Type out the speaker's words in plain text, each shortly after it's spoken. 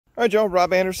Alright, y'all,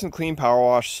 Rob Anderson, Clean Power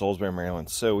Wash, Salisbury, Maryland.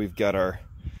 So we've got our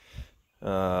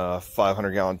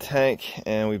 500-gallon tank,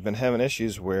 and we've been having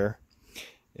issues where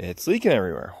it's leaking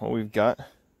everywhere. Well, we've got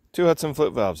 2 Hudson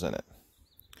Float Valves in it.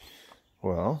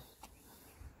 Well,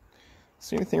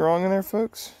 see anything wrong in there,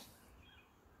 folks?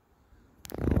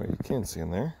 Well, you can see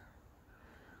in there.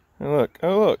 And look,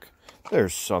 oh look,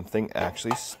 there's something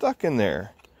actually stuck in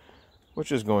there,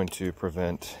 which is going to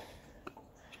prevent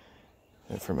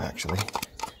it from actually...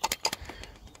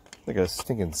 like a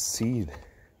stinking seed.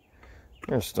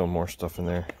 There's still more stuff in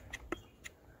there.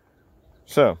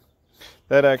 So,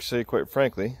 that actually, quite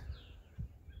frankly,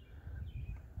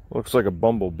 looks like a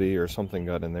bumblebee or something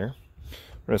got in there.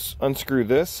 We're going to unscrew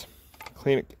this,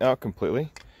 clean it out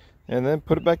completely, and then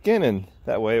put it back in, and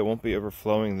that way it won't be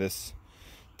overflowing this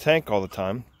tank all the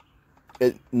time.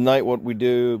 At night, what we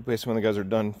do, basically when the guys are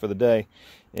done for the day,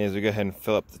 is we go ahead and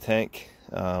fill up the tank.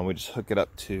 We just hook it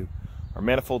up to our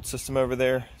manifold system over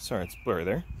there. Sorry, it's blurry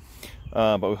there.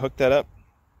 But we hook that up,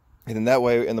 and then that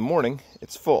way in the morning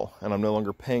it's full, and I'm no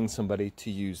longer paying somebody to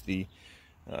use the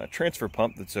transfer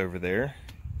pump that's over there.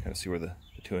 Kind of see where the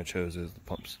 2-inch hose is. The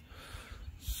pump's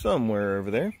somewhere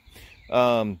over there.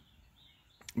 But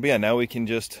yeah, now we can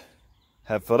just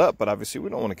have filled up, but obviously we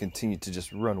don't want to continue to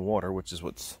just run water, which is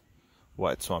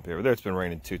why it's swampy over there. It's been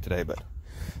raining too today, but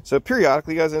so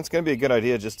periodically, guys, and it's going to be a good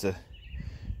idea just to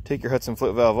take your Hudson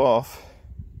Float Valve off.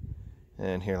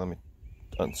 And here, let me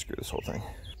unscrew this whole thing.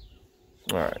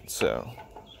 Alright, so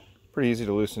pretty easy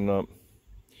to loosen up.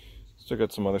 Still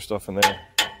got some other stuff in there.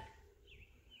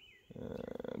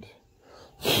 And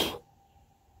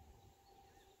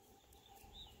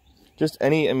just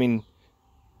any, I mean,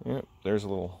 yeah, there's a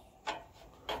little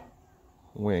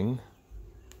wing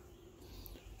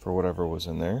for whatever was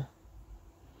in there.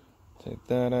 Take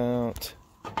that out.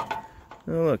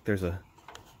 Oh look, there's a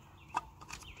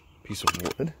piece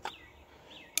of wood.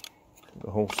 The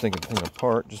whole stinking thing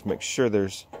apart. Just make sure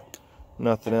there's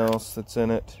nothing else that's in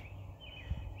it.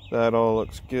 That all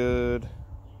looks good.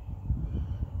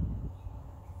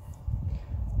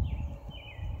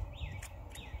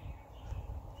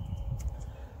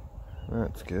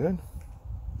 That's good.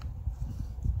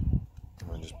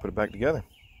 I'll just put it back together.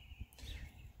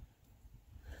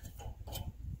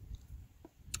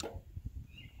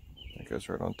 That goes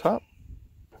right on top.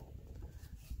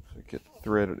 So get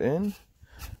threaded in.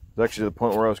 It's actually the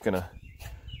point where I was going to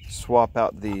swap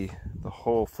out the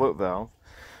whole float valve.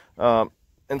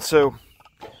 And so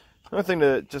another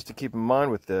thing just to keep in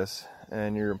mind with this,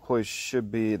 and your employees should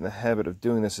be in the habit of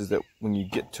doing this, is that when you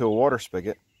get to a water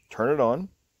spigot, turn it on,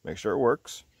 make sure it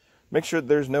works, make sure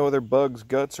there's no other bugs,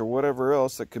 guts, or whatever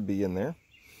else that could be in there,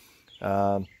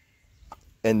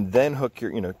 and then hook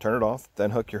your, turn it off,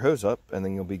 then hook your hose up, and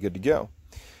then you'll be good to go.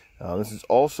 This is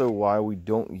also why we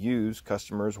don't use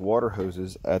customers' water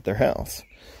hoses at their house.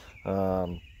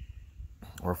 Or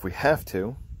if we have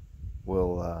to,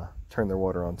 we'll turn their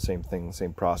water on, same thing,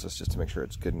 same process, just to make sure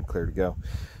it's good and clear to go.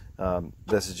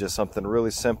 This is just something really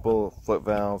simple. Float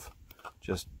valve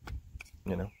just,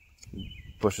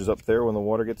 pushes up there when the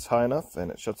water gets high enough, and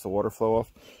it shuts the water flow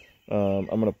off. I'm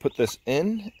going to put this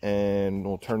in, and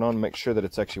we'll turn on, make sure that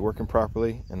it's actually working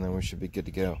properly, and then we should be good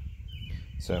to go.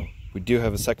 So we do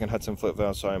have a second Hudson Float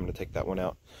Valve, so I'm going to take that one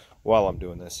out while I'm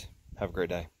doing this. Have a great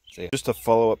day. See ya. Just a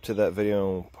follow up to that video,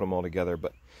 and we'll put them all together,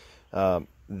 but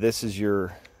this is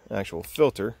your actual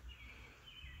filter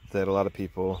that a lot of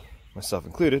people, myself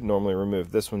included, normally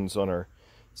remove. This one's on our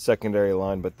secondary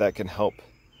line, but that can help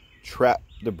trap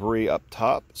debris up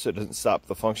top so it doesn't stop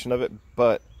the function of it.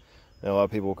 But a lot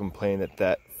of people complain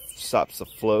that stops the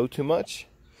flow too much.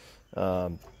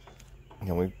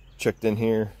 We checked in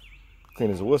here, clean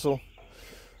as a whistle,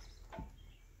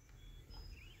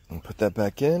 and put that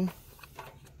back in.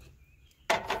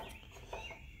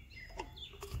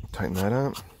 Tighten that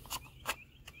up.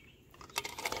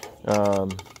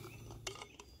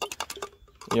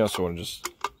 You also want to just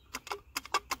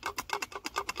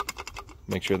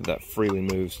make sure that freely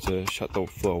moves to shut the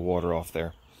flow of water off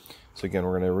there. So again,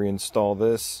 we're going to reinstall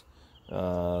this.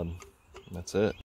 That's it.